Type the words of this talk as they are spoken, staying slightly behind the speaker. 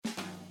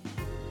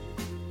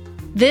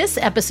This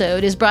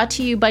episode is brought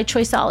to you by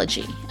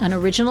Choiceology, an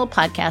original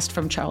podcast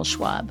from Charles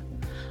Schwab.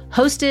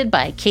 Hosted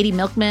by Katie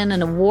Milkman,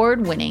 an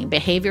award-winning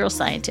behavioral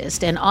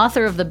scientist and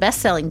author of the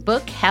best-selling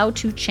book, How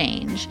to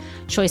Change,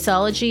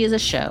 Choiceology is a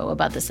show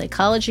about the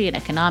psychology and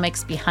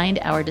economics behind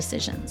our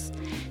decisions.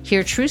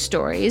 Hear true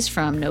stories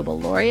from Nobel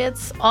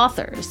laureates,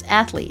 authors,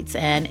 athletes,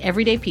 and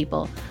everyday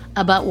people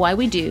about why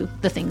we do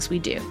the things we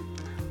do.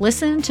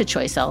 Listen to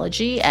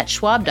Choiceology at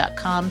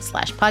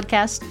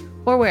schwab.com/podcast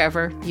or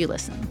wherever you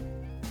listen.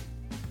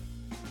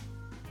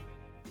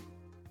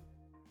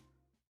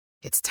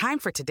 It's time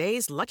for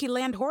today's Lucky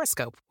Land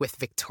horoscope with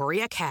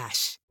Victoria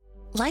Cash.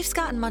 Life's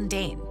gotten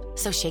mundane,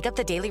 so shake up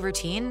the daily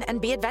routine and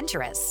be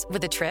adventurous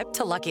with a trip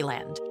to Lucky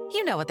Land.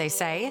 You know what they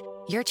say,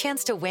 your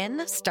chance to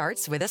win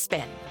starts with a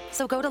spin.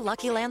 So go to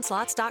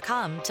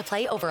LuckyLandSlots.com to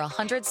play over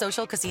 100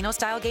 social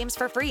casino-style games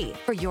for free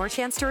for your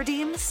chance to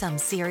redeem some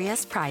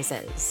serious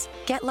prizes.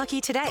 Get lucky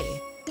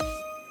today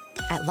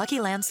at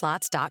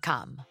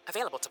LuckyLandSlots.com.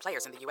 Available to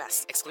players in the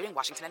U.S., excluding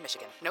Washington and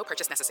Michigan. No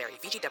purchase necessary.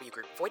 VGW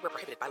Group. Void where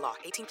prohibited by law.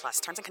 18 plus.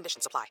 Terms and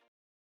conditions apply.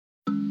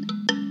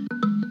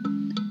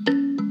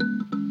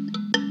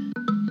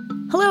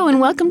 Hello and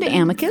welcome to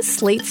Amicus,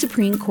 Slate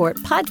Supreme Court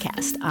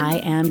podcast. I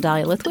am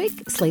Dahlia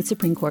Lithwick, Slate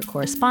Supreme Court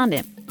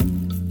correspondent.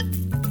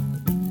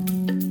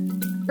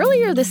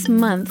 Earlier this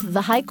month,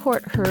 the High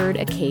Court heard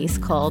a case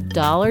called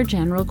Dollar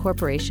General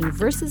Corporation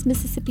versus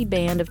Mississippi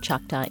Band of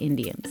Choctaw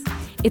Indians.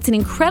 It's an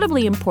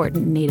incredibly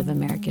important Native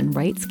American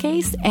rights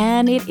case,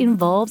 and it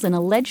involves an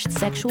alleged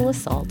sexual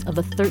assault of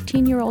a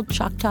 13-year-old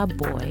Choctaw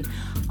boy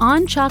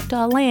on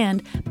Choctaw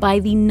land by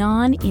the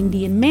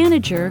non-Indian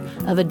manager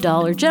of a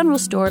Dollar General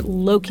store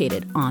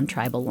located on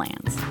tribal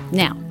lands.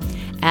 Now,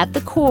 at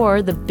the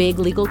core, the big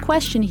legal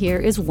question here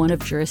is one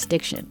of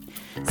jurisdiction.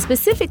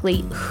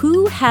 Specifically,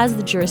 who has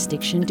the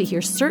jurisdiction to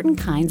hear certain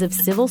kinds of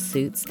civil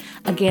suits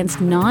against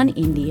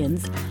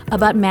non-Indians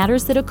about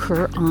matters that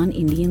occur on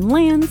Indian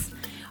lands?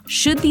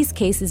 Should these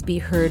cases be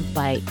heard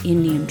by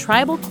Indian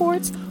tribal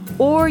courts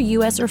or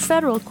U.S. or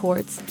federal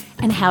courts,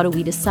 and how do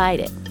we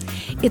decide it?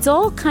 It's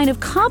all kind of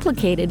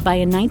complicated by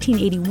a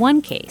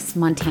 1981 case,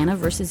 Montana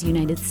versus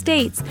United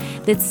States,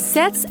 that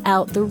sets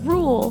out the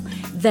rule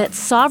that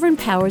sovereign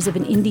powers of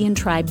an Indian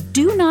tribe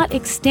do not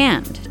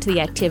extend to the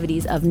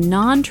activities of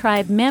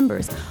non-tribe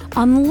members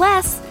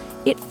unless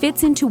it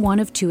fits into one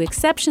of two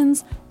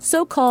exceptions,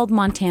 so-called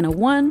Montana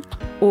 1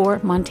 or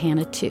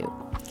Montana 2.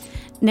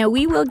 Now,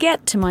 we will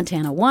get to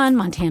Montana 1,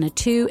 Montana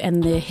 2,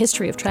 and the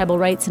history of tribal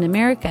rights in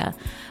America,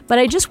 but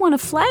I just want to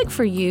flag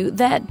for you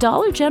that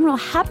Dollar General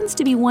happens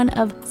to be one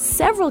of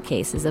several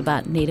cases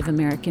about Native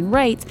American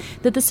rights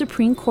that the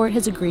Supreme Court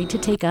has agreed to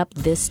take up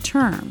this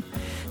term.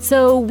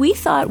 So we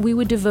thought we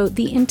would devote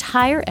the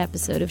entire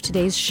episode of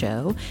today's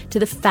show to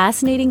the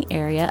fascinating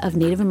area of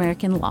Native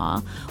American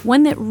law,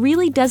 one that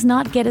really does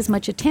not get as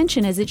much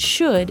attention as it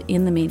should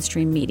in the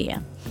mainstream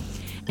media.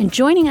 And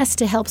joining us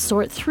to help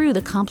sort through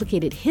the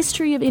complicated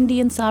history of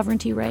Indian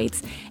sovereignty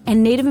rights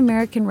and Native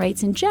American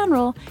rights in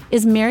general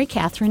is Mary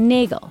Catherine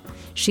Nagle.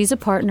 She's a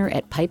partner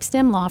at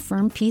Pipestem Law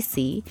Firm,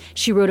 PC.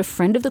 She wrote a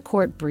friend of the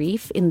court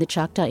brief in the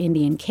Choctaw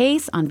Indian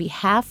case on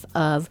behalf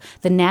of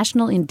the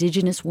National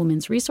Indigenous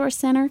Women's Resource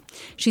Center.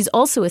 She's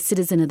also a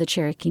citizen of the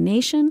Cherokee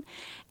Nation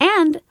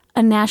and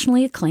a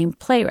nationally acclaimed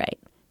playwright.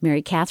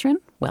 Mary Catherine,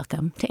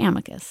 welcome to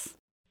Amicus.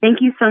 Thank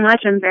you so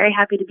much. I'm very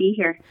happy to be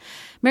here.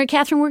 Mary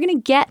Catherine, we're going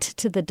to get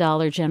to the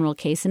Dollar General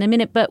case in a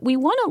minute, but we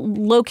want to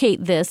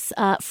locate this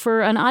for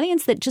an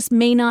audience that just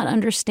may not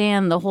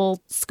understand the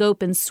whole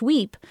scope and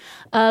sweep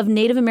of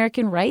Native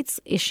American rights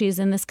issues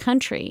in this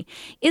country.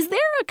 Is there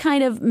a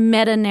kind of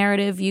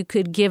meta-narrative you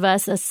could give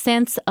us, a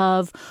sense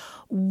of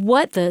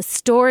what the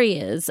story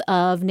is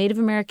of Native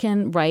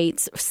American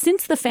rights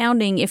since the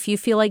founding, if you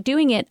feel like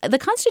doing it? The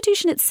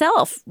Constitution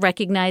itself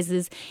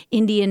recognizes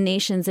Indian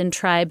nations and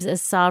tribes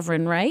as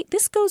sovereign, right?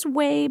 This goes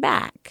way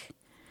back.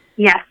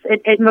 Yes,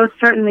 it most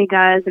certainly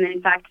does. And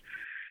in fact,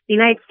 the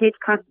United States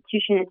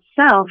Constitution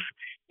itself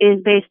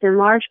is based in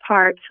large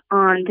part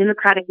on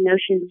democratic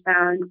notions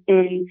found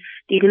in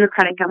the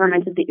democratic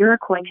government of the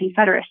Iroquois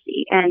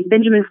Confederacy. And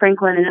Benjamin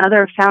Franklin and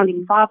other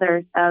founding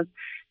fathers of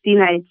the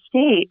United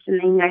States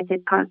and the United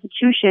States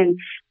Constitution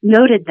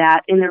noted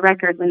that in the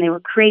record when they were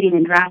creating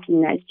and drafting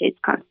the United States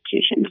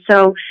Constitution.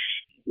 So,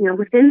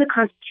 within the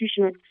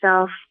Constitution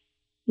itself,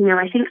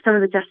 I think some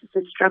of the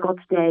justices struggle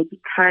today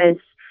because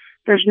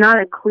there's not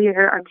a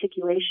clear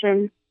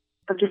articulation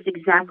of just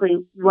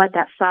exactly what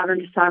that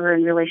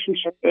sovereign-to-sovereign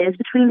relationship is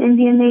between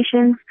Indian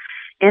nations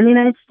and the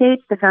United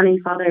States. The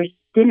founding fathers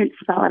didn't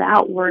spell it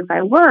out word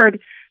by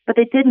word, but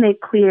they did make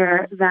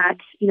clear that,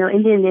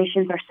 Indian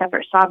nations are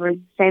separate sovereigns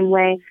the same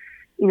way,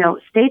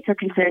 states are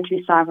considered to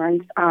be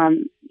sovereigns.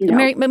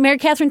 Mary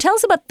Catherine, tell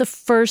us about the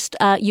first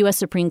U.S.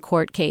 Supreme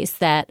Court case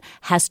that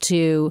has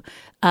to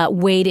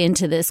wade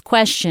into this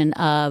question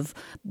of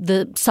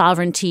the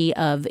sovereignty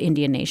of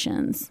Indian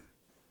nations.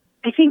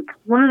 I think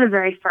one of the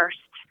very first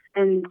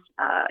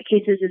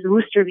cases is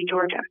Worcester v.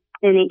 Georgia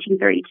in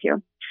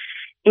 1832.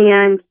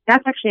 And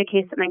that's actually a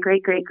case that my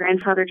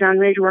great-great-grandfather John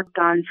Ridge worked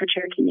on for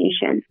Cherokee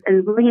Nation.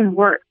 And William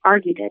Wirt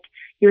argued it.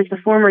 He was the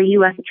former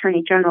U.S.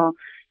 Attorney General,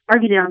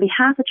 argued it on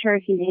behalf of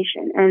Cherokee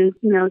Nation. And,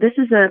 this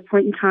is a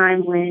point in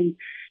time when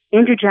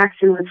Andrew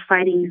Jackson was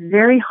fighting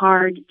very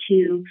hard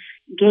to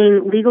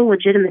gain legal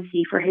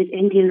legitimacy for his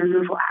Indian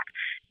Removal Act.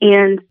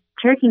 And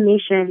Cherokee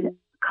Nation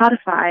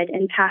codified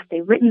and passed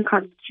a written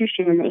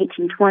constitution in the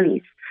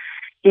 1820s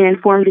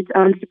and formed its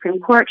own Supreme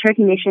Court.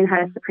 Cherokee Nation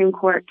had a Supreme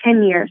Court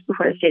 10 years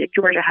before the state of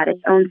Georgia had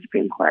its own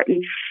Supreme Court.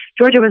 And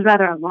Georgia was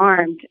rather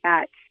alarmed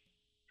at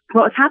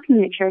what was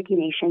happening at Cherokee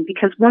Nation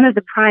because one of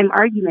the prime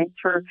arguments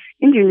for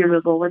Indian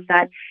removal was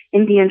that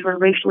Indians were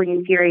racially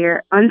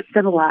inferior,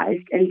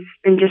 uncivilized,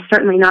 and just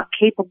certainly not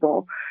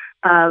capable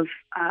of,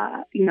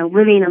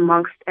 living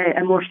amongst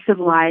a more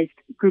civilized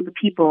group of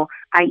people,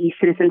 i.e.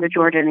 citizens of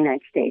Georgia and the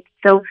United States.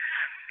 So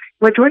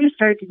what Georgia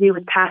started to do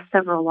was pass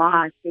several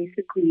laws,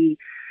 basically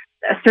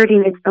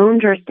asserting its own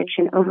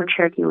jurisdiction over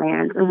Cherokee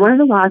lands. And one of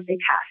the laws they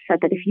passed said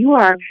that if you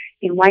are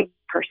a white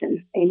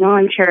person, a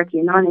non-Cherokee,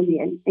 a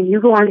non-Indian, and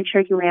you go onto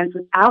Cherokee lands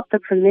without the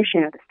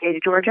permission of the state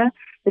of Georgia,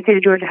 the state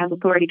of Georgia has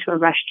authority to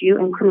arrest you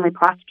and criminally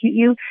prosecute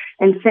you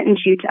and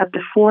sentence you to up to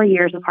 4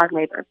 years of hard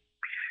labor.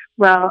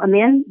 Well, a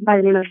man by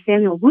the name of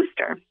Samuel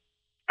Wooster,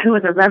 who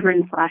was a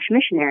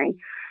reverend/missionary,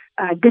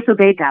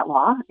 disobeyed that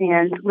law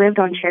and lived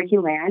on Cherokee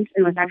land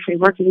and was actually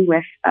working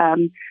with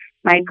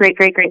my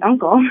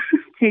great-great-great-uncle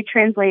to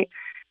translate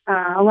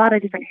a lot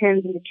of different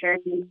hymns into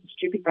Cherokee and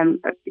distribute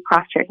them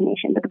across Cherokee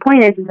Nation. But the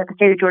point is that the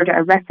state of Georgia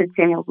arrested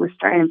Samuel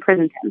Wooster and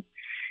imprisoned him.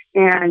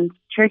 And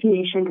Cherokee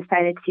Nation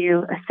decided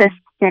to assist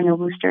Samuel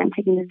Wooster in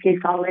taking this case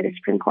all the way to the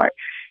Supreme Court.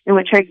 And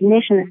what Cherokee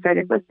Nation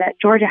asserted was that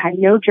Georgia had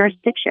no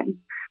jurisdiction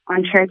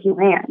on Cherokee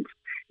land.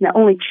 And that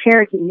only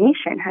Cherokee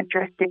Nation had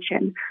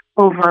jurisdiction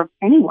over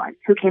anyone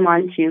who came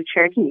onto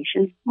Cherokee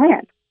Nation's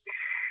land.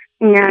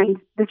 And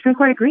the Supreme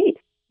Court agreed.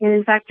 And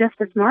in fact,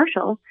 Justice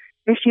Marshall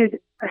issued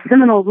a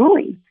seminal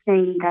ruling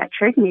saying that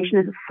Cherokee Nation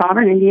is a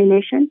sovereign Indian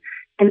nation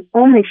and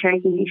only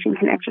Cherokee Nation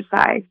can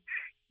exercise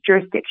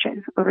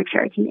jurisdiction over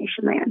Cherokee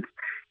Nation lands.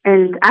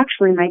 And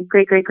actually, my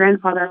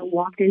great-great-grandfather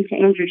walked into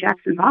Andrew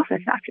Jackson's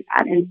office after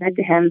that and said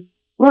to him,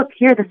 look,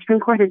 here, the Supreme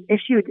Court has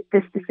issued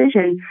this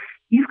decision.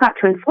 You've got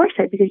to enforce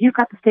it because you've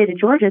got the state of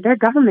Georgia. Their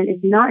government is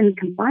not in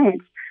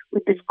compliance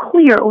with this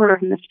clear order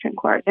from the Supreme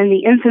Court. And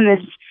the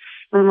infamous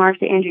remark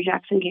that Andrew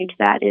Jackson gave to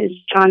that is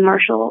John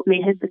Marshall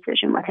made his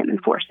decision, let him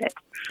enforce it.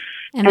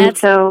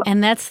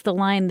 And that's the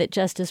line that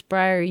Justice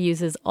Breyer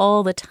uses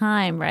all the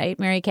time, right,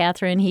 Mary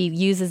Catherine? He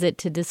uses it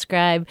to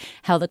describe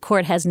how the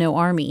court has no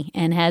army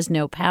and has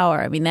no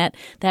power. I mean, that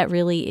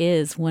really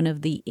is one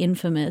of the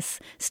infamous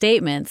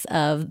statements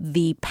of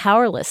the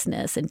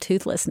powerlessness and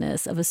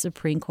toothlessness of a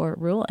Supreme Court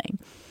ruling.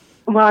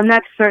 Well, and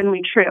that's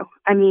certainly true.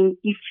 I mean,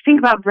 you think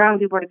about Brown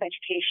v. Board of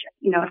Education.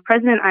 If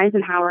President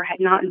Eisenhower had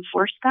not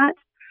enforced that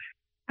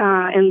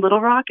in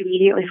Little Rock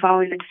immediately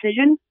following the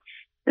decision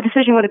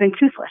would have been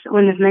toothless. It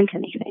wouldn't have meant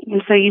anything.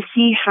 And so you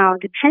see how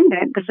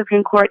dependent the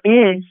Supreme Court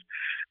is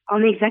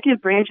on the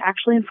executive branch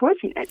actually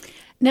enforcing it.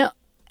 Now,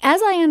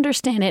 as I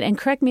understand it, and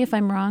correct me if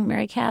I'm wrong,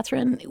 Mary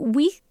Catherine,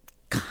 we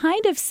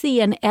kind of see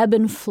an ebb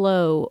and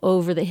flow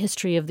over the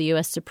history of the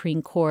U.S.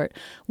 Supreme Court,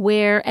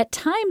 where at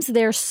times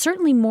they're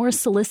certainly more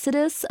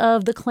solicitous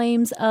of the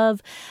claims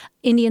of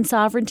Indian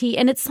sovereignty,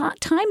 and it's at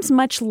times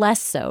much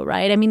less so,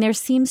 right? I mean, there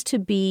seems to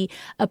be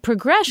a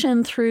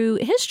progression through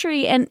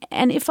history, and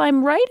if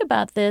I'm right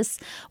about this,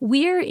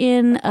 we're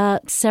in a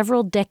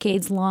several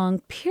decades-long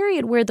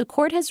period where the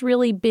court has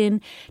really been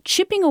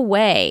chipping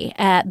away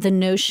at the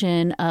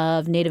notion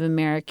of Native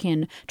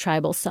American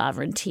tribal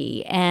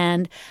sovereignty.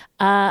 And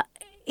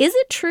is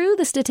it true,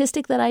 the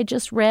statistic that I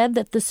just read,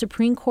 that the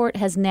Supreme Court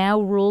has now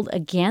ruled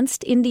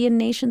against Indian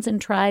nations and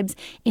tribes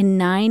in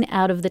 9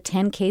 out of the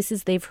 10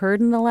 cases they've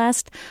heard in the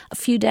last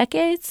few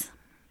decades?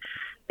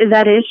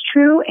 That is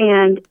true,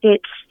 and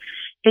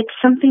it's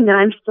something that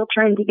I'm still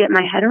trying to get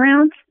my head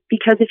around,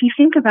 because if you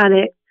think about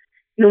it,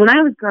 when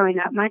I was growing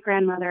up, my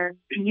grandmother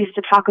used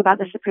to talk about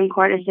the Supreme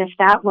Court as if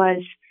that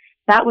was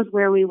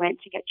where we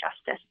went to get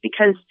justice,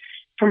 because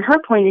from her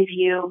point of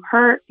view,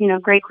 her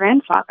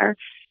great-grandfather,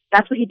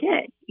 that's what he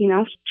did.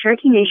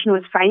 Cherokee Nation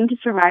was fighting to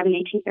survive in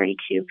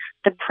 1832.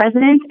 The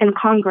president and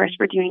Congress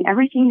were doing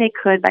everything they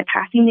could by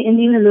passing the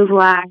Indian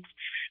Removal Act,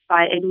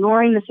 by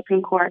ignoring the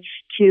Supreme Court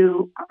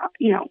to,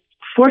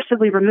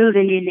 forcibly remove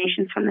Indian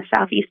nations from the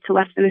southeast to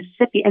western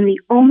Mississippi. And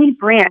the only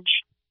branch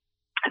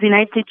of the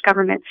United States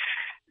government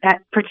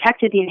that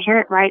protected the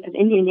inherent right of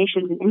Indian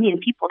nations and Indian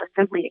people to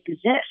simply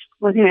exist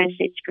was the United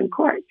States Supreme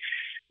Court.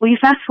 Well, you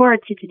fast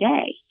forward to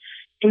today,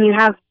 and you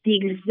have the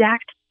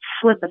exact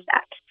flip of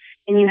that.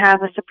 And you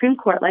have a Supreme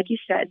Court, like you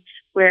said,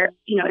 where,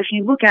 if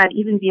you look at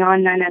even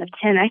beyond 9 out of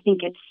 10, I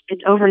think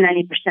it's over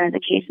 90% of the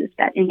cases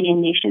that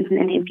Indian nations and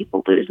Indian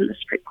people lose in the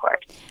Supreme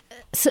Court.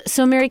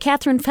 So Mary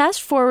Catherine,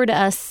 fast forward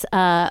us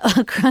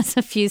across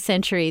a few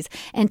centuries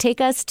and take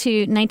us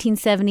to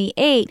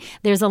 1978.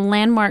 There's a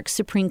landmark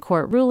Supreme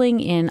Court ruling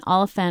in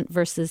Oliphant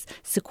versus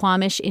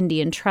Suquamish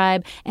Indian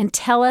Tribe. And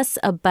tell us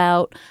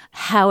about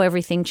how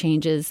everything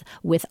changes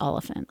with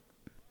Oliphant.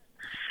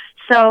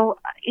 So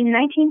in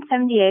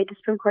 1978, the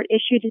Supreme Court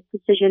issued its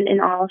decision in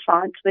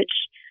Oliphant, which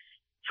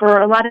for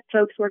a lot of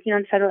folks working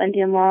on federal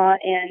Indian law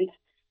and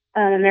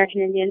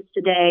American Indians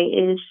today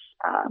is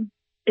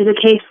a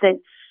case that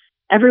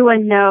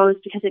everyone knows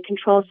because it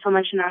controls so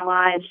much in our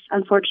lives.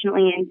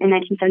 Unfortunately, in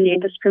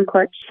 1978, the Supreme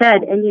Court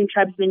said Indian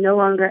tribes may no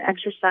longer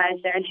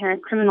exercise their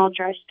inherent criminal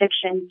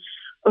jurisdiction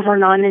over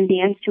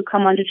non-Indians who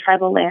come onto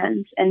tribal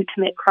lands and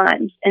commit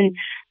crimes. And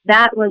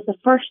that was the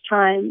first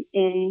time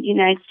in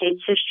United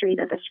States history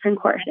that the Supreme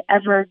Court had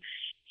ever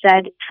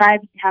said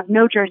tribes have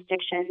no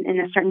jurisdiction in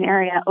a certain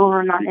area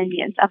over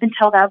non-Indians. Up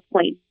until that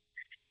point,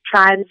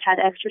 tribes had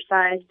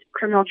exercised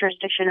criminal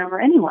jurisdiction over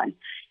anyone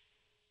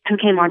who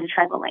came onto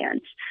tribal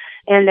lands.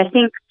 And I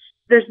think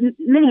there's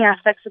many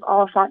aspects of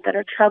Oliphant that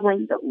are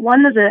troubling, but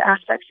one of the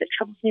aspects that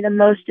troubles me the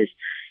most is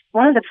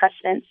one of the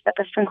precedents that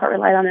the Supreme Court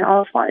relied on in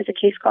Oliphant is a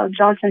case called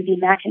Johnson v.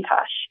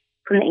 McIntosh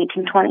from the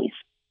 1820s.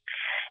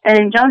 And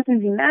in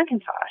Johnson v.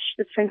 McIntosh,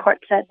 the Supreme Court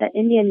said that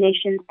Indian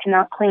nations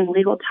cannot claim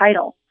legal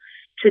title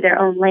to their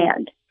own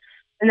land.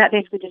 And that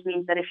basically just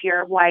means that if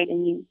you're white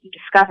and you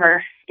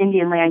discover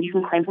Indian land, you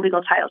can claim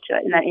legal title to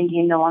it, and that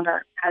Indian no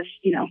longer has,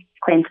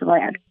 claim to the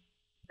land.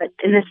 But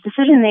in this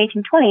decision in the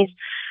 1820s,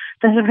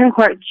 the Supreme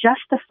Court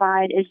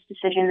justified its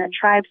decision that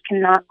tribes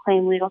cannot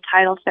claim legal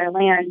title to their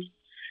land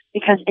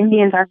because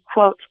Indians are,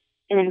 quote,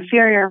 an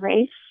inferior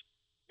race,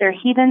 they're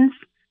heathens,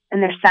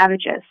 and they're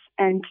savages,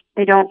 and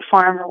they don't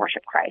farm or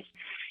worship Christ.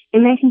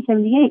 In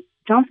 1978,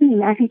 Johnson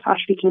v.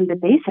 McIntosh became the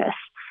basis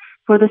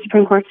for the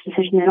Supreme Court's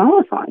decision in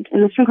Oliphant.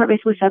 And the Supreme Court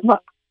basically said,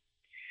 look,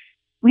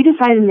 we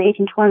decided in the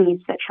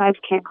 1820s that tribes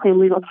can't claim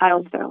legal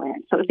title to their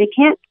land. So if they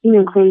can't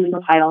even claim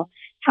legal title,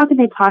 how could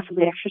they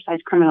possibly exercise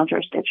criminal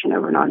jurisdiction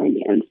over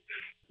non-Indians?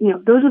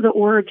 Those are the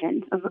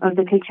origins of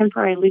the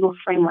contemporary legal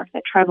framework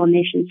that tribal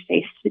nations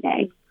face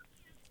today.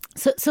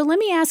 So let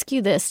me ask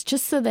you this,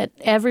 just so that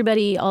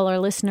everybody, all our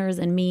listeners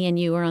and me and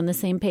you are on the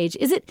same page.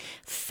 Is it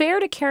fair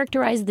to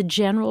characterize the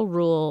general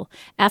rule,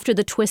 after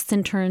the twists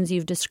and turns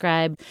you've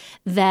described,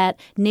 that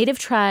Native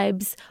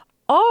tribes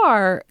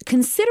are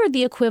considered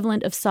the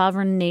equivalent of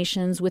sovereign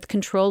nations with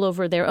control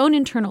over their own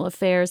internal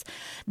affairs?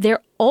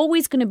 They're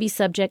always going to be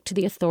subject to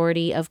the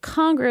authority of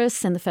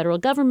Congress and the federal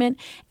government,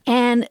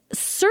 and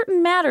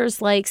certain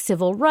matters like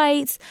civil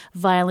rights,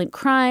 violent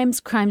crimes,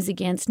 crimes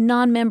against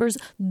non-members,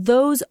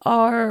 those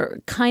are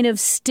kind of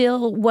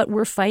still what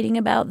we're fighting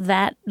about,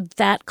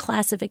 that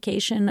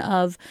classification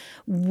of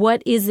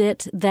what is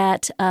it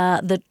that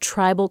the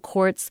tribal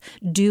courts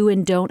do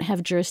and don't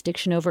have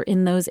jurisdiction over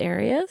in those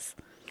areas?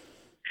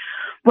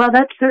 Well,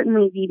 that's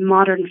certainly the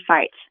modern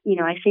fight.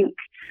 I think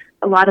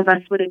a lot of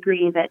us would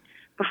agree that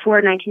before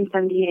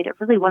 1978, it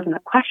really wasn't a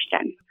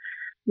question.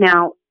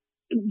 Now,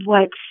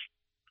 what's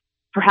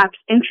perhaps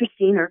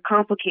interesting or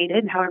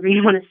complicated, however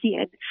you want to see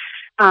it,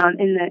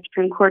 in the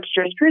Supreme Court's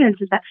jurisprudence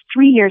is that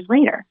 3 years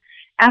later,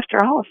 after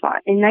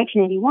Oliphant, in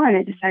 1981,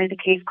 it decided a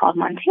case called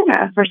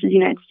Montana versus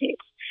United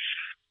States.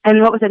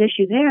 And what was at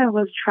issue there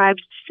was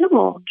tribes'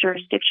 civil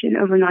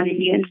jurisdiction over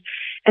non-Indians.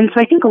 And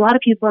so I think a lot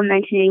of people in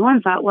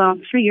 1981 thought, well,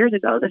 3 years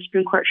ago, the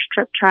Supreme Court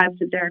stripped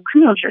tribes of their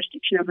criminal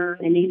jurisdiction over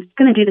Indians. It's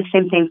going to do the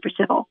same thing for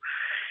civil.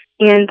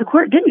 And the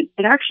court didn't.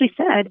 It actually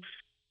said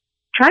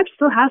tribes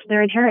still have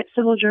their inherent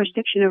civil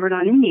jurisdiction over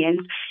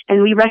non-Indians,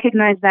 and we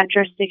recognize that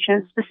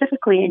jurisdiction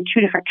specifically in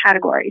two different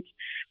categories.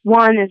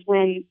 One is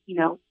when,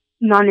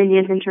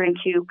 non-Indians enter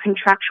into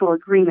contractual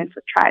agreements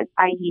with tribes,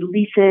 i.e.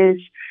 leases,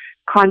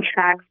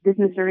 contracts,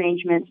 business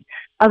arrangements,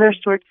 other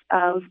sorts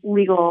of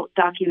legal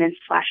documents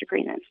 /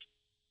 agreements.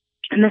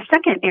 And the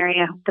second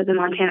area that the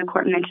Montana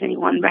court in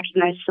 1981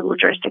 recognized civil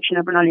jurisdiction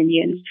over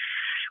non-Indians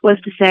was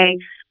to say,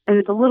 and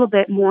it's a little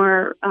bit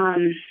more,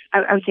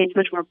 I would say it's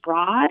much more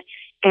broad,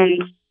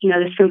 and,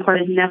 the Supreme Court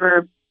has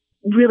never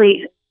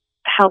really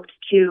helped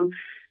to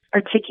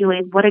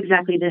articulate what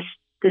exactly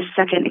this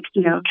second,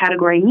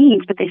 category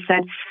means, but they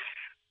said,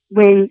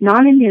 when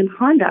non-Indian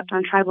conduct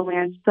on tribal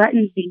lands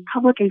threatens the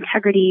public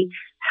integrity,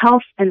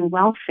 health, and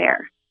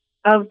welfare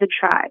of the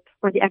tribe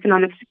or the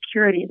economic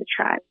security of the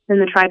tribe, then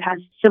the tribe has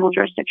civil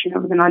jurisdiction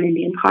over the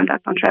non-Indian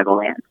conduct on tribal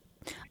lands.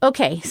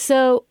 Okay,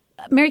 so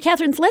Mary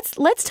Catherine,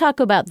 let's talk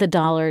about the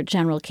Dollar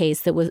General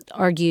case that was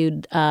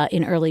argued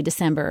in early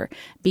December,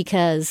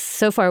 because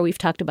so far we've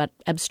talked about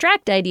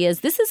abstract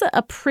ideas. This is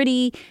a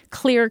pretty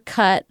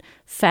clear-cut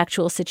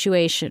factual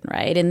situation,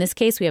 right? In this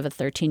case, we have a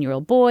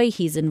 13-year-old boy.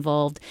 He's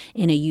involved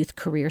in a youth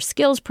career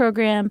skills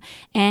program,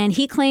 and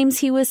he claims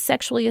he was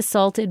sexually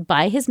assaulted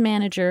by his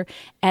manager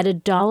at a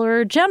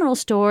Dollar General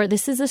store.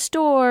 This is a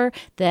store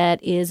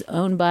that is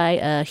owned by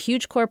a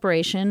huge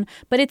corporation,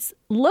 but it's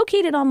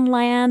located on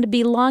land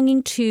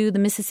belonging to the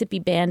Mississippi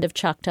Band of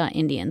Choctaw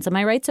Indians. Am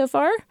I right so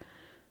far?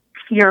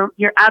 You're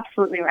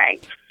absolutely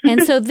right.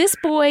 And so this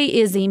boy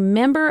is a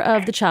member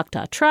of the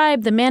Choctaw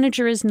tribe. The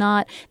manager is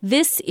not.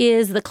 This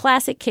is the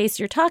classic case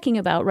you're talking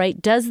about,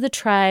 right? Does the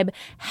tribe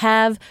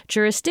have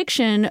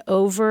jurisdiction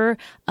over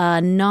a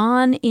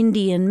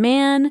non-Indian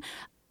man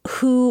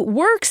who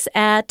works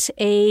at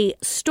a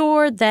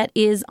store that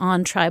is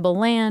on tribal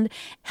land?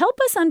 Help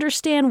us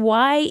understand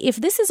why, if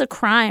this is a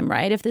crime,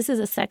 right, if this is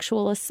a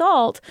sexual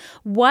assault,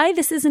 why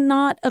this is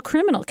not a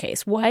criminal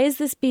case. Why is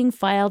this being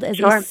filed as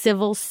a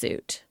civil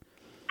suit?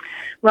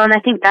 Well, and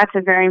I think that's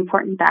a very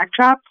important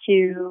backdrop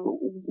to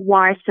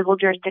why civil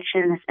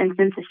jurisdiction in this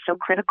instance is so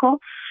critical.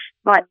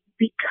 But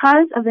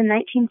because of the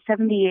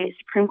 1978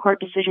 Supreme Court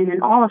decision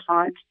in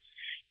Oliphant,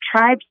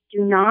 tribes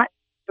do not,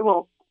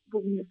 well,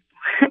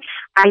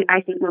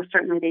 I think most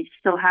certainly they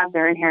still have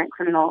their inherent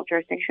criminal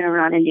jurisdiction over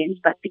non-Indians,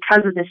 but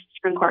because of this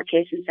Supreme Court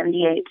case in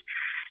 78,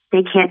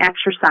 they can't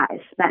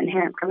exercise that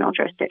inherent criminal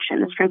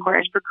jurisdiction. The Supreme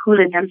Court has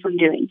precluded them from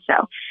doing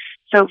so.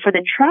 So for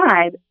the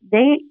tribe,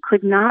 they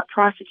could not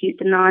prosecute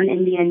the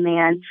non-Indian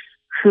man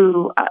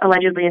who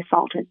allegedly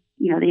assaulted,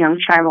 the young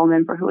tribal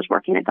member who was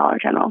working at Dollar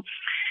General.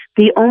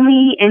 The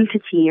only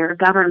entity or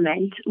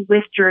government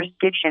with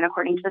jurisdiction,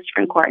 according to the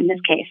Supreme Court in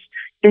this case,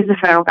 is the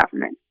federal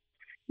government.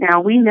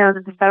 Now, we know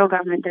that the federal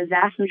government, the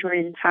vast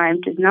majority of the time,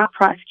 does not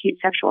prosecute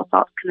sexual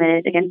assaults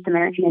committed against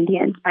American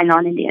Indians by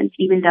non-Indians,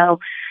 even though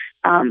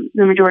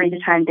the majority of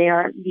the time they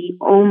are the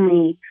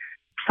only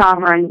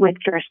sovereign with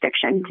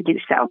jurisdiction to do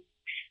so.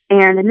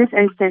 And in this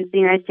instance, the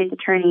United States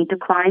Attorney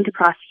declined to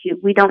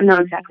prosecute. We don't know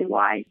exactly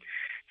why.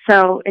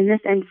 So in this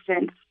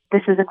instance,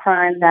 this is a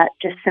crime that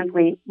just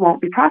simply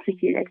won't be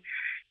prosecuted.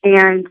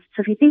 And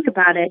so if you think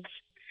about it,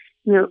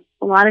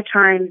 a lot of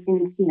times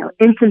in,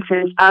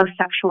 instances of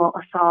sexual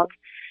assault,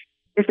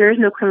 if there is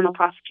no criminal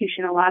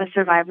prosecution, a lot of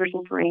survivors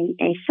will bring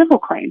a civil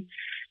claim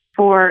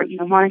for,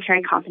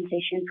 monetary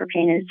compensation for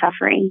pain and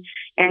suffering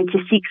and to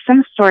seek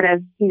some sort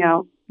of,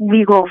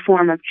 legal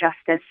form of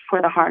justice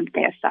for the harm that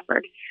they have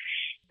suffered.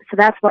 So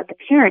that's what the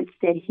parents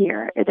did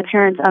here. The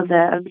parents of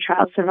the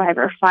child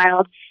survivor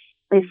filed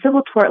a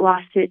civil tort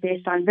lawsuit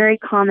based on very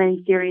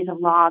common theories of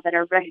law that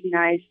are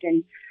recognized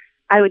in,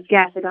 I would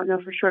guess, I don't know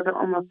for sure, but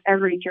almost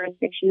every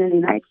jurisdiction in the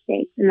United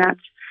States. And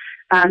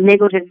that's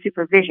negligent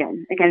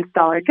supervision against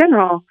Dollar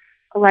General,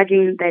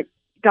 alleging that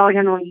Dollar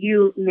General,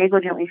 you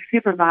negligently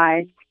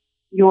supervised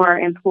your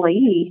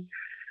employee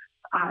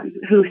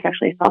who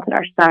sexually assaulted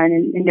our son,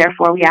 and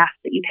therefore we ask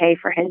that you pay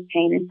for his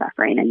pain and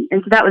suffering.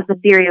 And so that was the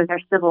theory of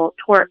their civil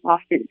tort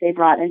lawsuit they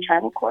brought in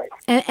tribal court.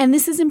 And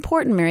this is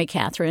important, Mary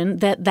Catherine,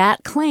 that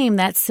claim,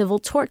 that civil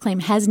tort claim,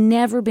 has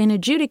never been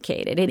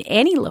adjudicated in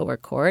any lower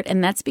court,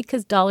 and that's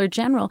because Dollar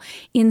General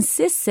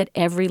insists at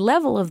every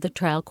level of the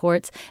trial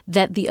courts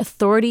that the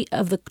authority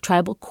of the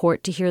tribal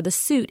court to hear the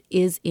suit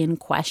is in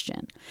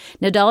question.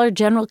 Now, Dollar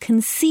General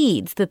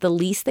concedes that the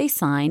lease they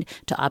signed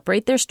to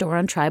operate their store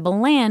on tribal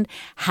land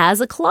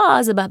has a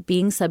clause about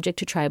being subject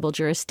to tribal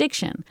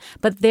jurisdiction.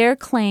 But their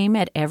claim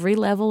at every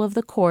level of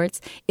the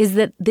courts is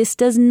that this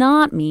does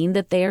not mean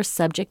that they are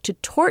subject to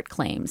tort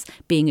claims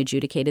being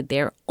adjudicated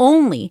there,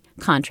 only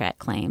contract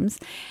claims.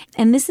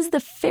 And this is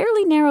the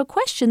fairly narrow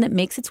question that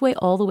makes its way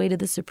all the way to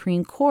the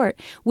Supreme Court,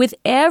 with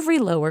every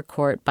lower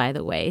court, by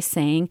the way,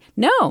 saying,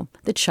 no,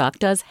 the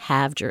Choctaws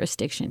have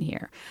jurisdiction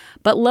here.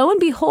 But lo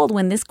and behold,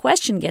 when this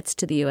question gets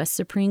to the U.S.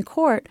 Supreme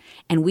Court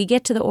and we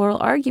get to the oral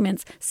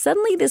arguments,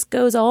 suddenly this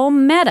goes all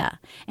meta,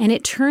 and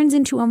it turns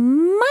into a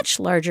much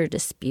larger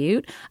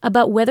dispute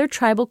about whether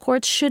tribal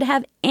courts should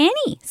have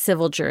any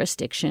civil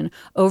jurisdiction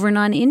over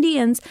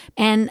non-Indians.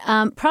 And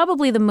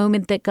probably the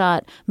moment that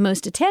got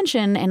most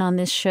attention, and on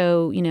this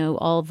show,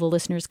 all of the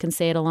listeners can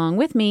say it along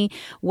with me,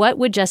 what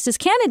would Justice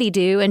Kennedy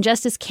do? And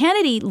Justice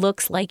Kennedy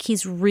looks like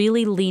he's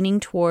really leaning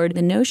toward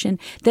the notion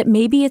that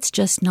maybe it's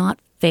just not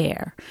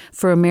fair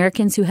for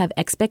Americans who have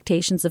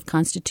expectations of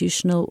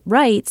constitutional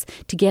rights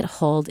to get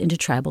hauled into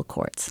tribal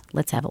courts.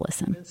 Let's have a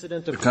listen.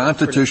 The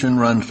Constitution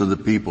runs to the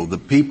people. The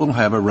people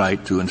have a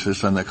right to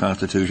insist on the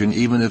Constitution,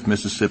 even if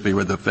Mississippi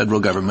or the federal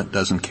government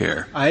doesn't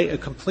care. I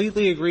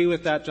completely agree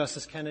with that,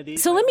 Justice Kennedy.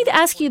 So let me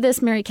ask you this,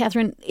 Mary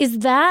Catherine. Is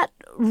that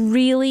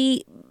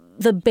really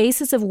the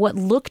basis of what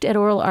looked at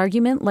oral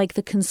argument like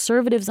the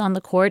conservatives on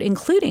the court,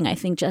 including, I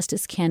think,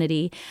 Justice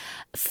Kennedy,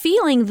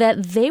 feeling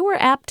that they were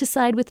apt to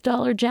side with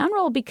Dollar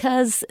General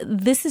because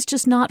this is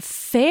just not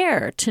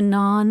fair to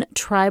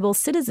non-tribal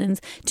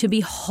citizens to be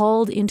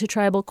hauled into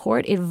tribal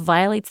court? It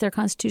violates their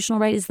constitutional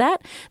right. Is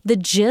that the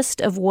gist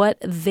of what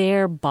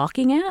they're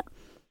balking at?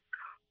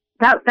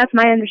 That's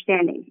my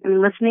understanding. I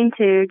mean, listening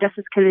to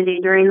Justice Kennedy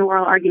during the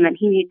oral argument,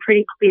 he made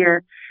pretty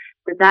clear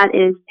that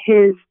is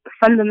his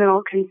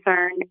fundamental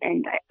concern,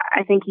 and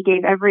I think he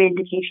gave every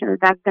indication that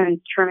that's going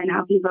to determine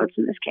how he votes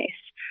in this case,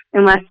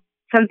 unless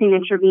something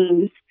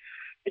intervenes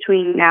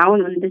between now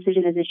and when the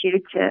decision is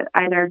issued to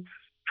either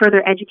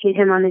further educate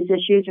him on these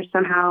issues or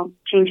somehow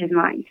change his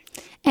mind.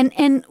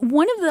 And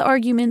one of the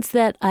arguments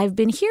that I've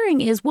been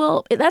hearing is,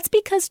 well, that's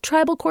because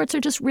tribal courts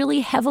are just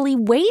really heavily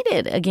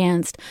weighted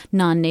against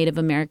non-Native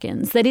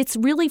Americans, that it's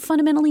really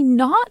fundamentally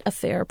not a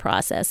fair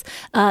process,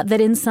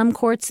 that in some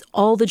courts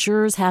all the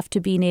jurors have to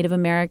be Native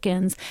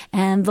Americans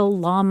and the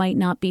law might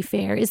not be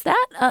fair. Is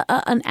that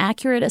an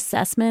accurate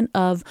assessment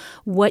of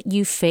what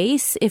you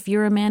face if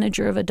you're a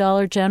manager of a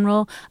Dollar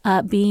General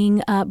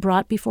being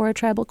brought before a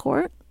tribal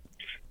court?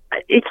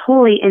 It's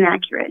wholly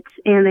inaccurate.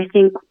 And I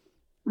think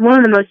one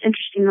of the most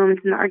interesting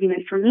moments in the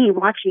argument for me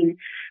watching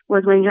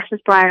was when Justice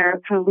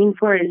Breyer kind of leaned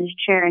forward in his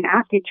chair and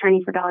asked the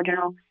attorney for Dollar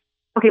General,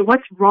 okay,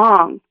 what's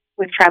wrong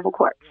with tribal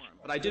courts?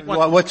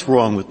 But what's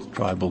wrong with the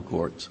tribal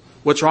courts?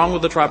 What's wrong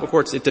with the tribal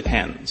courts? It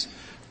depends.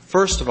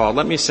 First of all,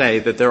 let me say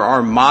that there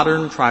are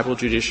modern tribal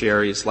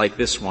judiciaries like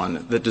this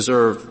one that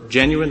deserve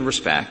genuine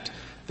respect,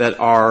 that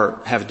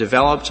have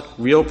developed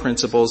real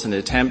principles in an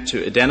attempt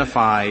to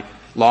identify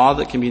law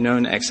that can be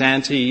known ex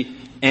ante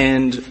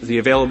and the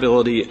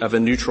availability of a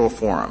neutral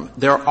forum.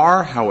 There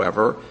are,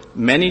 however,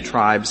 many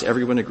tribes,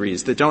 everyone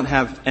agrees, that don't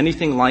have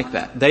anything like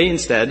that. They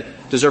instead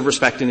deserve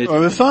respect in it.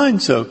 Oh,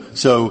 fine.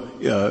 So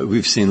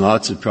we've seen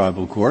lots of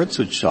tribal courts,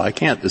 which I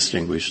can't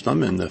distinguish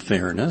them in the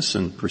fairness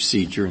and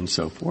procedure and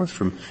so forth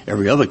from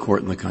every other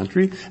court in the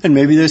country. And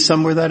maybe there's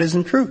some where that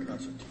isn't true.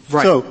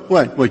 Right. So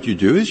what you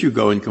do is you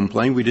go and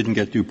complain we didn't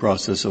get due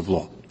process of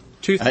law.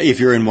 If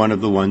you're in one of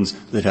the ones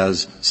that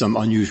has some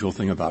unusual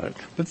thing about it.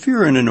 But if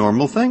you're in a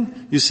normal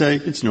thing, you say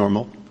it's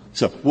normal.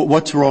 So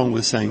what's wrong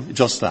with saying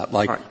just that?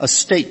 Like a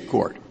state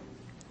court,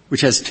 which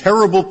has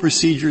terrible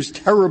procedures,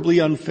 terribly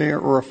unfair,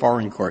 or a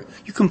foreign court.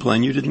 You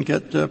complain you didn't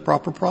get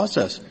proper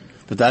process.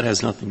 But that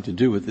has nothing to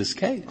do with this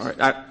case. All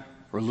right.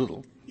 Or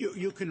little.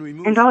 You can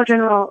remove. And Dollar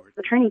General's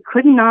attorney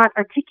could not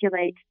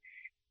articulate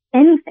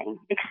anything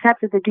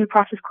except that the due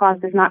process clause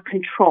does not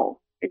control.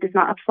 It does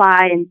not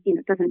apply and,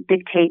 it doesn't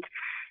dictate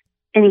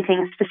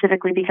anything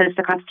specifically because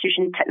the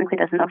Constitution technically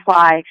doesn't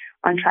apply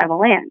on tribal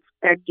lands.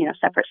 They're,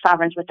 separate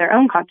sovereigns with their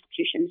own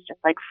constitutions, just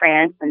like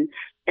France and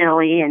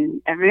Italy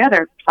and every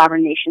other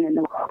sovereign nation in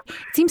the world.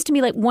 It seems to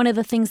me like one of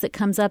the things that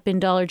comes up in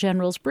Dollar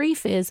General's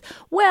brief is,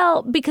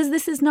 well, because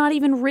this is not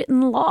even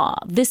written law.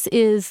 This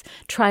is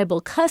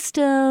tribal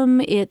custom.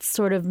 It's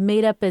sort of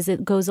made up as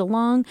it goes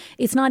along.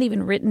 It's not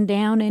even written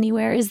down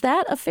anywhere. Is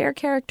that a fair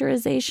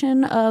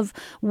characterization of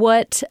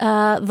what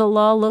the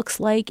law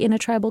looks like in a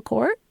tribal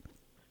court?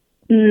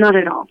 Not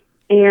at all.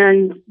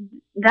 And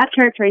that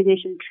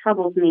characterization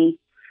troubles me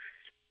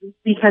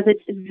because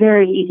it's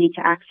very easy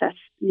to access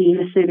the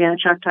Mississippi and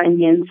Choctaw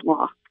Indians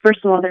law. First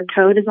of all, their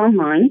code is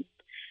online.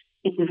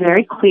 It's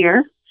very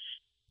clear.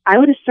 I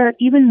would assert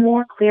even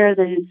more clear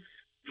than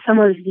some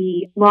of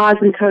the laws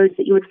and codes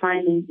that you would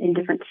find in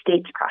different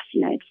states across the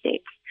United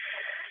States.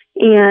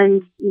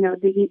 And,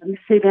 the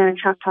Mississippi and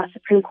Choctaw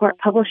Supreme Court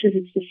publishes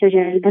its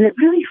decision, and it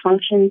really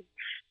functions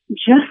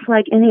just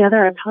like any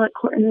other appellate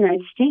court in the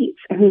United States.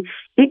 I mean,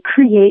 it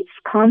creates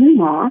common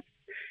law,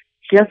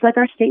 just like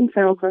our state and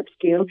federal courts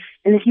do.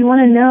 And if you want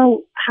to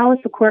know how is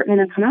the court going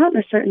to come out in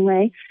a certain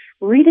way,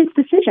 read its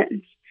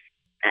decisions.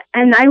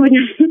 And I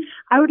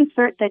would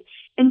assert that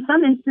in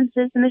some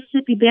instances, the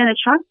Mississippi Band of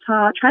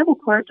Choctaw tribal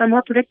courts are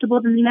more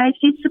predictable than the United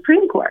States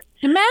Supreme Court.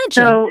 Imagine.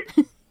 So,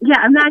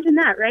 yeah, imagine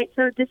that, right?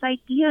 So this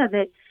idea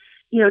that,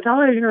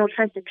 Dollar General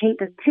tries to paint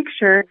this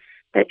picture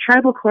that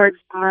tribal courts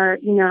are,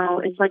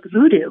 it's like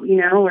voodoo,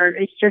 or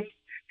it's just,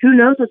 who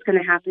knows what's going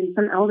to happen.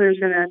 Some elder's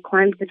going to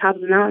climb to the top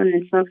of the mountain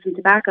and smoke some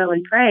tobacco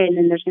and pray, and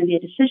then there's going to be a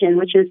decision,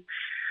 which is,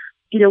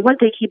 what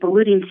they keep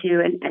alluding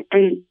to.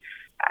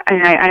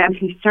 And I'm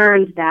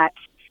concerned that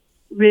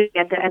really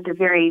at the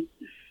very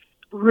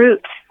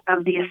root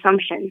of the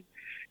assumption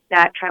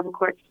that tribal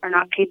courts are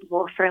not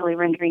capable of fairly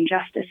rendering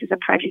justice is a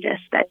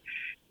prejudice that,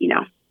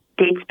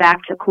 dates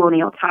back to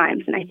colonial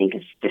times, and I think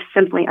is just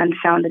simply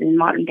unfounded in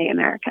modern-day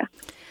America.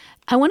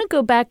 I want to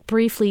go back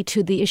briefly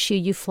to the issue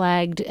you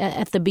flagged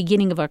at the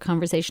beginning of our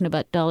conversation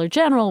about Dollar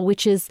General,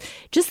 which is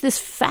just this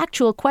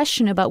factual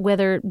question about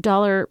whether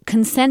Dollar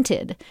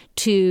consented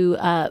to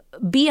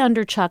be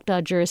under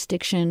Choctaw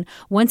jurisdiction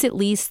once it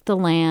leased the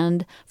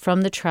land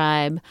from the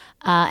tribe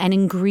and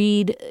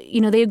agreed,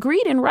 they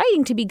agreed in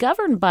writing to be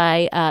governed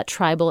by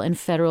tribal and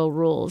federal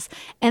rules.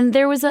 And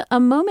there was a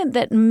moment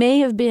that may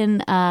have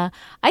been,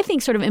 I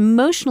think, sort of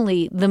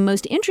emotionally the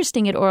most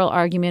interesting at oral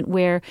argument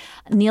where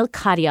Neil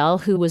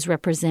Katyal, who was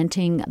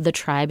representing the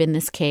tribe in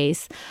this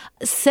case,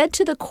 said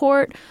to the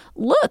court,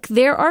 look,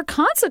 there are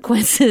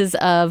consequences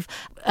of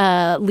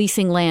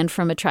leasing land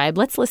from a tribe.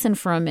 Let's listen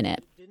for a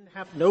minute. Didn't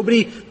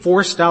Nobody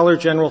forced Dollar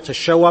General to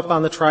show up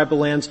on the tribal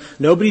lands.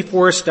 Nobody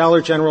forced Dollar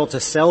General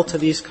to sell to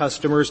these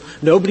customers.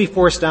 Nobody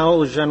forced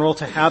Dollar General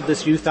to have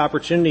this youth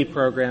opportunity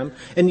program.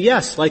 And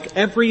yes, like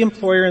every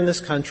employer in this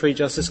country,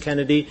 Justice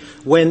Kennedy,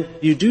 when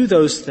you do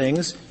those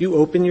things, you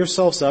open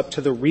yourselves up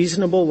to the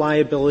reasonable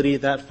liability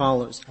that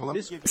follows.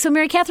 So,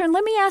 Mary Catherine,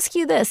 let me ask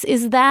you this.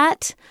 Is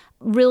that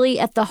really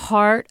at the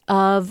heart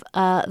of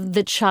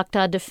the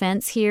Choctaw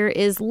defense here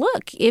is,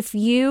 look, if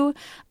you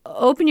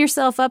open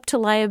yourself up to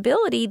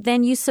liability,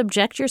 then you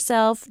subject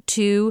yourself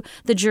to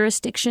the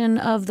jurisdiction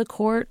of the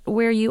court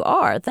where you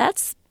are.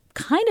 That's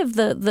kind of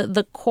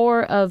the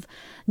core of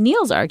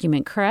Neil's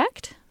argument,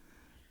 correct?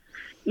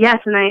 Yes,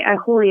 and I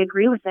wholly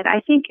agree with it.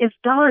 I think if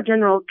Dollar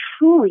General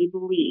truly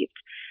believed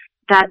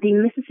that the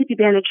Mississippi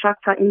Band of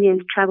Choctaw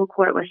Indians Tribal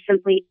Court was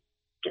simply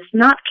just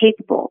not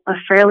capable of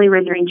fairly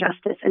rendering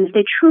justice, and if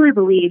they truly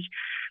believed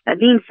that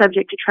being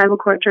subject to tribal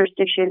court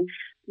jurisdiction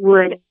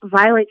would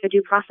violate their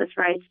due process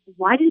rights,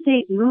 why did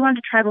they move on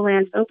to tribal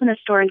lands, open a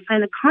store, and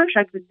sign a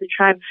contract with the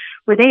tribe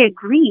where they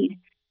agreed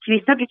to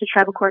be subject to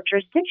tribal court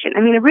jurisdiction?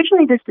 I mean,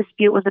 originally this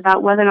dispute was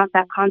about whether or not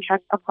that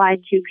contract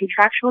applied to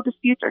contractual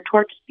disputes or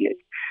tort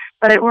disputes.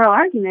 But at oral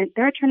argument,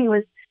 their attorney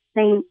was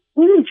saying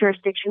any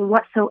jurisdiction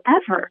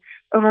whatsoever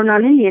over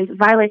non-Indians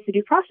violates the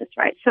due process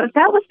rights. So if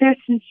that was their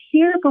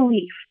sincere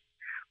belief,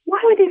 why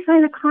would they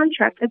sign a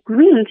contract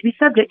agreeing to be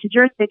subject to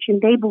jurisdiction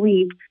they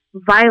believed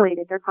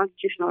violated their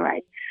constitutional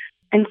rights?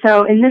 And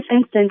so in this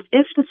instance,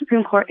 if the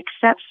Supreme Court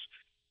accepts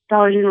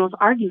Dollar General's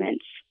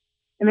arguments,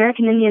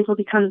 American Indians will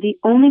become the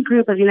only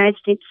group of United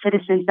States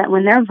citizens that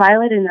when they're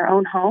violated in their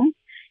own home,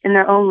 in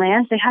their own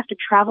lands, they have to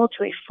travel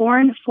to a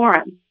foreign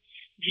forum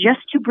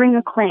just to bring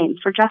a claim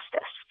for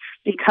justice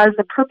because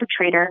the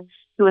perpetrator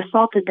who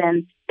assaulted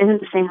them isn't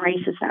the same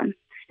race as them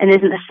and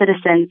isn't a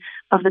citizen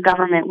of the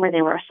government where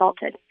they were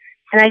assaulted.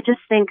 And I just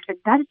think that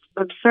that's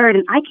absurd,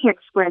 and I can't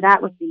square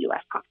that with the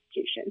U.S.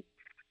 Constitution.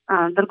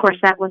 But, of course,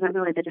 that wasn't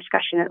really the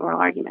discussion at oral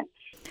argument.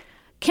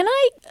 Can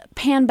I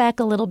pan back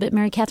a little bit,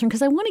 Mary Catherine,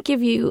 because I want to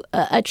give you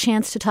a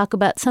chance to talk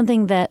about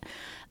something that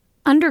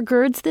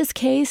undergirds this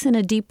case in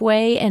a deep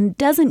way and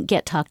doesn't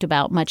get talked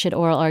about much at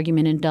oral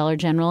argument in Dollar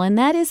General, and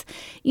that is,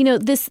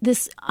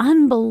 this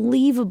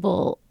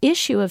unbelievable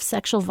issue of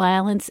sexual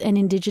violence and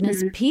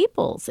indigenous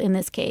peoples in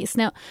this case.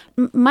 Now,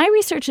 my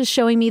research is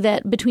showing me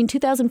that between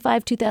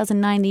 2005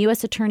 2009, the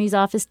U.S. Attorney's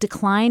Office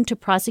declined to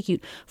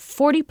prosecute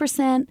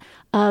 40%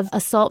 of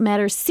assault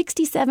matters,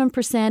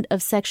 67%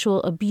 of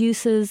sexual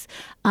abuses.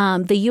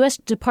 The U.S.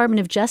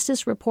 Department of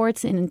Justice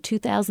reports in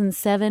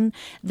 2007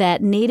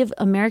 that Native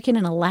American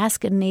and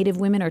Alaska Native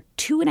women are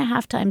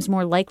 2.5 times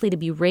more likely to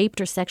be raped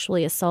or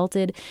sexually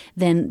assaulted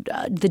than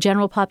the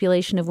general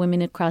population of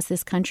women across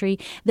this country,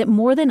 that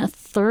more than a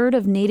third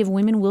of Native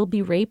women will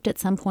be raped at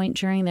some point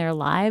during their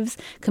lives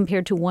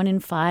compared to 1 in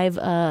 5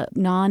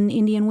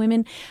 non-Indian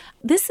women.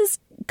 This is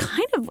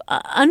kind of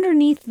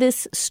underneath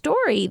this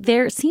story.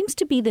 There seems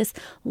to be this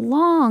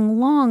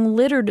long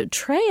littered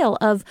trail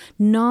of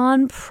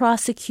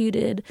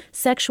non-prosecuted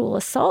sexual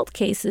assault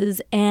cases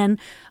and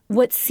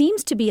what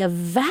seems to be a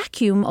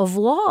vacuum of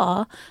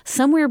law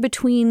somewhere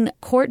between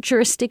court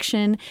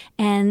jurisdiction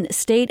and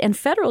state and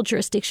federal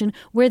jurisdiction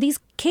where these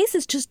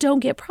cases just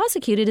don't get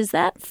prosecuted. Is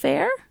that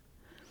fair?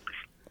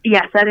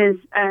 Yes, that is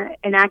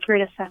an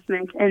accurate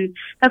assessment. And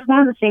that's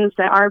one of the things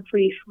that our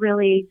brief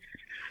really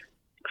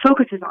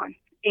focuses on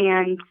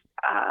and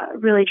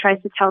really tries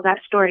to tell that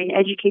story,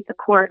 educate the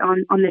court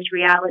on this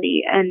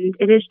reality. And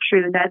it is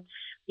true that,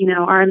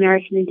 our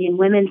American Indian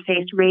women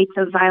face rates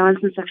of violence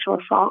and sexual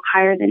assault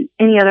higher than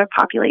any other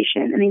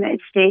population in the United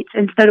States,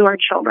 and so do our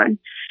children.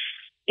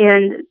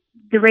 And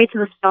the rates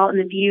of assault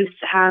and abuse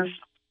have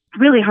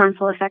really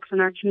harmful effects on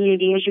our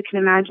community. As you can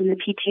imagine, the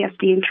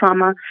PTSD and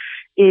trauma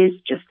is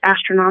just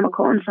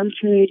astronomical in some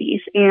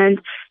communities, and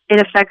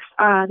it affects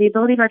the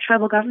ability of our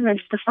tribal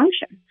governments to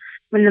function.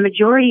 When the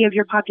majority of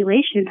your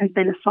population has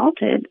been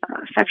assaulted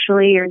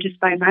sexually or just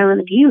by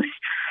violent abuse,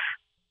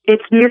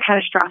 it's near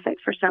catastrophic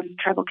for some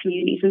tribal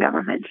communities and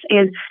governments.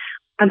 And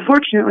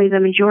unfortunately,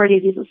 the majority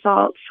of these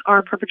assaults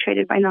are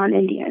perpetrated by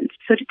non-Indians.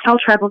 So to tell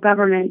tribal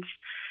governments,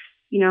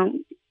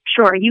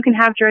 sure, you can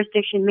have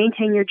jurisdiction,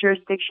 maintain your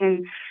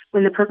jurisdiction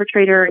when the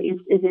perpetrator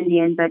is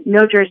Indian, but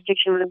no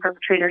jurisdiction when the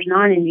perpetrator is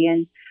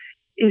non-Indian,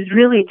 is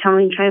really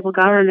telling tribal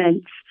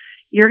governments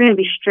you're going to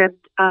be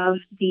stripped of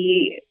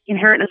the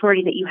inherent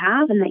authority that you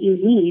have and that you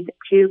need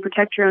to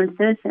protect your own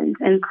citizens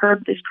and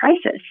curb this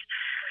crisis.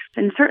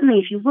 And certainly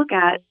if you look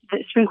at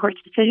the Supreme Court's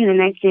decision in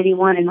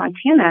 1981 in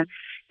Montana,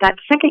 that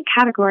second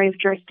category of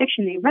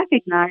jurisdiction they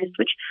recognized,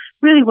 which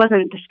really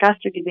wasn't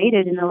discussed or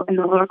debated in the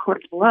lower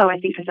courts below, I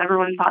think because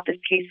everyone thought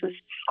this case was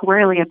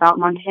squarely about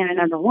Montana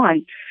number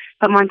 1.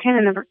 But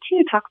Montana number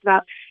 2 talks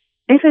about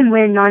if and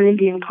when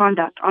non-Indian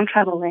conduct on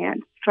tribal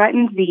land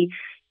threatens the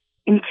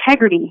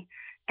integrity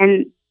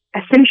and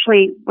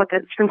essentially what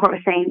the Supreme Court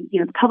was saying,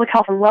 the public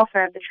health and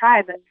welfare of the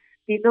tribe, but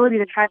the ability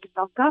of the tribe to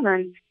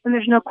self-govern, then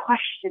there's no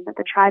question that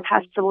the tribe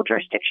has civil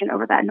jurisdiction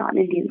over that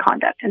non-Indian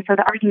conduct. And so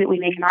the argument we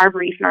make in our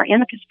brief, in our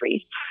amicus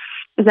brief,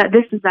 is that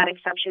this is that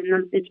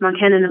exception. It's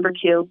Montana number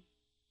 2.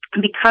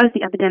 Because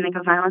the epidemic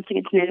of violence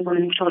against Native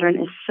women and children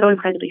is so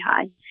incredibly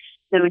high,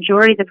 the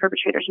majority of the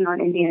perpetrators are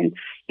non-Indian,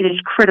 it is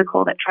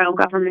critical that tribal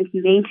governments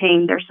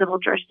maintain their civil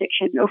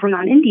jurisdiction over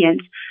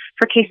non-Indians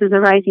for cases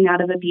arising out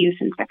of abuse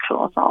and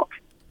sexual assault.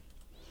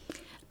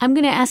 I'm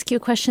going to ask you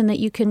a question that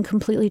you can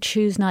completely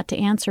choose not to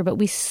answer, but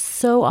we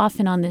so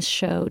often on this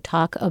show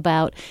talk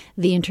about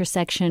the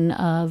intersection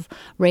of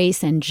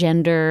race and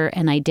gender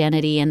and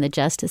identity and the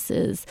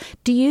justices.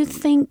 Do you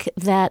think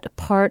that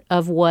part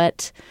of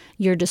what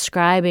you're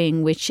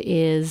describing, which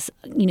is,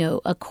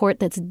 a court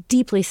that's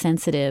deeply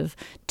sensitive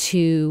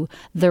to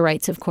the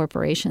rights of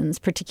corporations,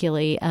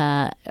 particularly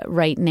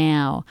right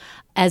now,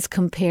 as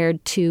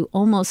compared to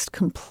almost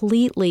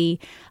completely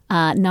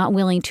not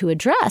willing to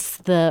address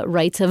the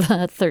rights of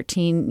a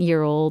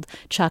 13-year-old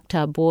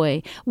Choctaw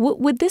boy.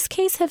 Would this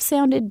case have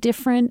sounded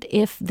different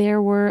if there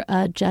were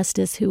a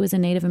justice who was a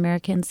Native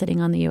American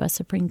sitting on the U.S.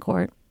 Supreme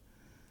Court?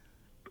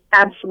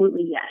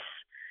 Absolutely, yes.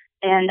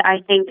 And I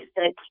think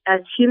that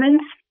as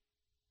humans,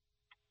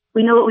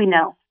 we know what we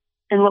know.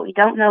 And what we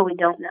don't know, we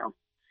don't know.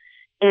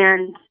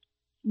 And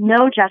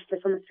no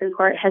justice on the Supreme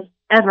Court has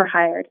ever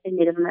hired a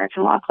Native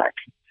American law clerk.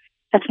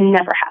 That's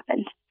never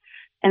happened.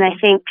 And I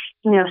think,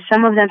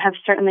 some of them have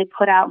certainly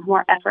put out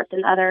more effort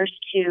than others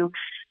to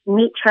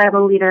meet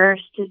tribal leaders,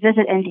 to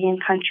visit Indian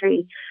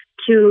country,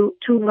 to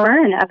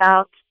learn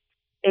about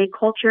a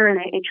culture and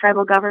a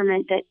tribal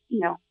government that,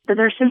 that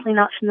they're simply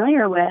not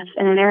familiar with,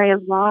 in an area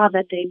of law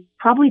that they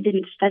probably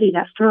didn't study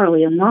that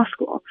thoroughly in law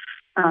school.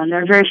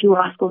 There are very few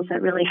law schools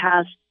that really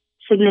have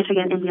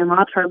significant Indian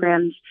law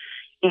programs,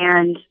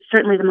 and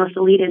certainly the most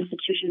elite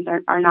institutions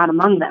are not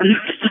among them.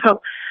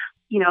 So,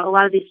 a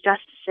lot of these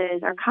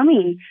justices are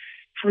coming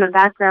from a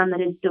background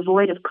that is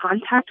devoid of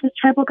contact with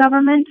tribal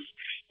governments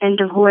and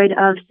devoid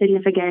of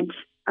significant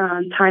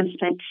time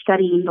spent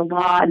studying the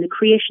law and the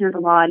creation of the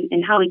law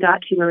and how we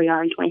got to where we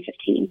are in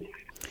 2015.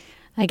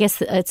 I guess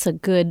it's a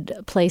good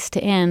place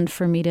to end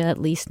for me to at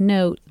least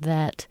note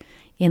that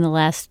in the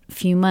last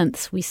few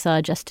months, we saw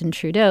Justin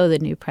Trudeau, the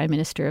new Prime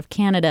Minister of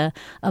Canada,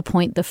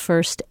 appoint the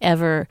first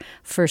ever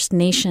First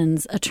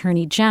Nations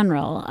Attorney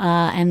General.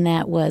 And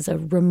that was a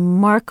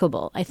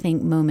remarkable, I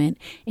think, moment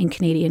in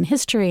Canadian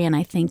history. And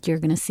I think you're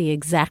going to see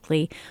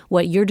exactly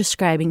what you're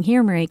describing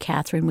here, Mary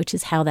Catherine, which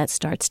is how that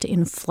starts to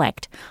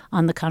inflect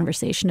on the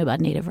conversation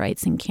about Native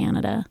rights in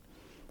Canada.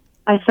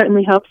 I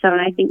certainly hope so. And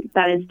I think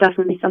that is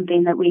definitely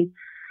something that we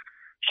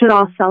should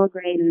all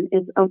celebrate and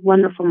is a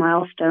wonderful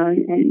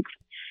milestone. And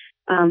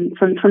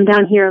from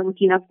down here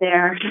looking up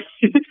there,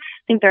 I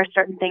think there are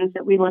certain things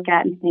that we look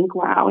at and think,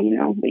 wow,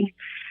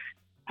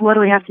 what do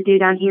we have to do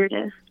down here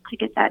to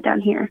get that down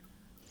here?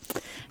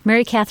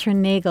 Mary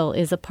Catherine Nagle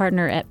is a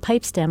partner at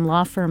Pipestem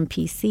Law Firm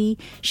PC.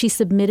 She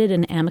submitted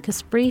an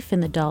amicus brief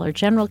in the Dollar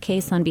General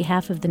case on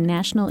behalf of the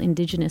National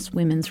Indigenous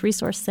Women's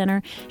Resource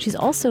Center. She's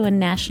also a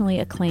nationally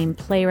acclaimed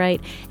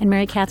playwright. And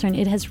Mary Catherine,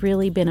 it has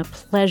really been a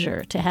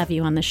pleasure to have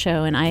you on the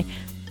show, and I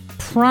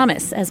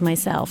promise as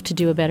myself to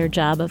do a better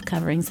job of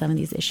covering some of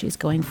these issues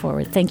going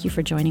forward. Thank you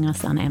for joining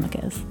us on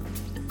Amicus.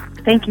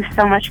 Thank you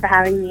so much for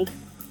having me.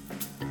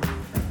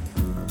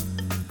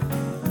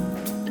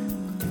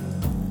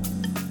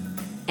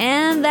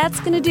 And that's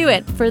going to do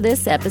it for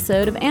this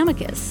episode of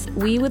Amicus.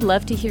 We would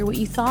love to hear what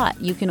you thought.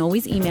 You can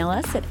always email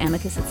us at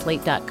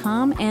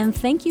amicus@slate.com. And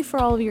thank you for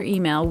all of your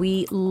email.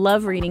 We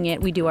love reading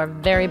it. We do our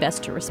very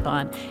best to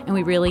respond, and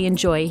we really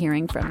enjoy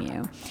hearing from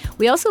you.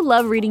 We also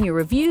love reading your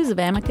reviews of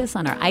Amicus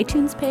on our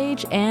iTunes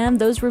page, and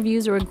those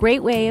reviews are a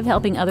great way of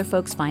helping other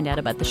folks find out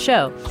about the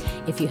show.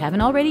 If you haven't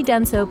already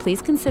done so,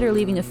 please consider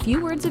leaving a few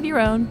words of your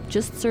own.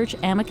 Just search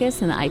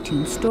Amicus in the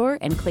iTunes store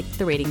and click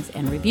the Ratings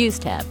and Reviews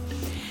tab.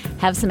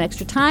 Have some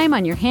extra time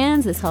on your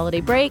hands this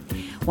holiday break?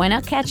 Why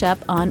not catch up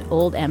on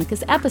old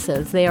Amicus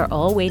episodes? They are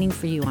all waiting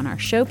for you on our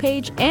show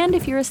page, and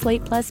if you're a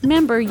Slate Plus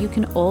member, you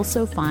can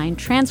also find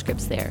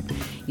transcripts there.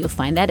 You'll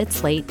find that at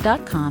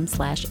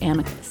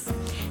slate.com/amicus.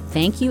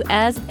 Thank you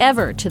as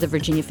ever to the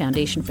Virginia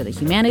Foundation for the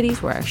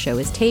Humanities, where our show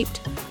is taped.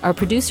 Our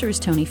producer is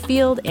Tony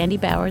Field. Andy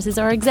Bowers is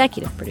our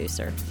executive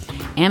producer.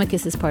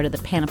 Amicus is part of the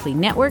Panoply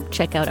Network.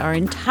 Check out our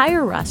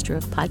entire roster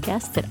of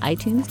podcasts at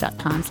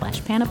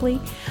itunes.com/panoply.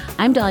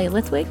 I'm Dahlia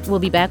Lithwick. We'll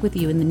be back with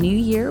you in the new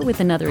year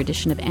with another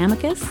edition of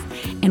Amicus,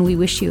 and we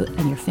wish you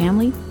and your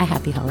family a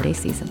happy holiday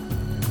season.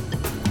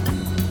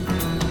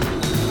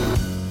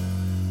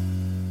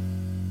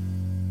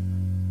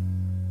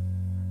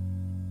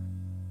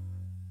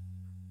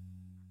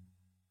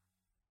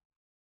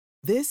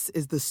 This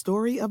is the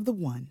story of the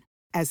one.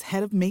 As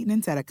head of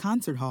maintenance at a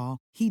concert hall,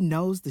 he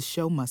knows the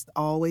show must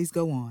always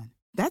go on.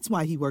 That's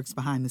why he works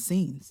behind the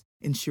scenes,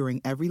 ensuring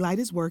every light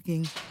is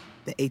working,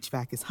 the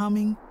HVAC is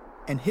humming,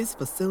 and his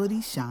facility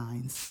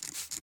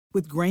shines.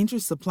 With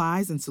Grainger's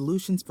supplies and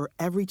solutions for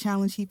every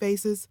challenge he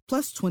faces,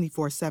 plus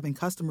 24/7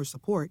 customer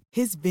support,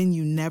 his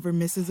venue never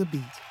misses a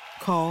beat.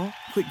 Call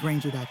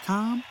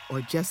quickgrainger.com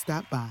or just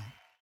stop by.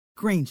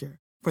 Grainger,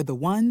 for the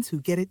ones who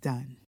get it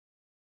done.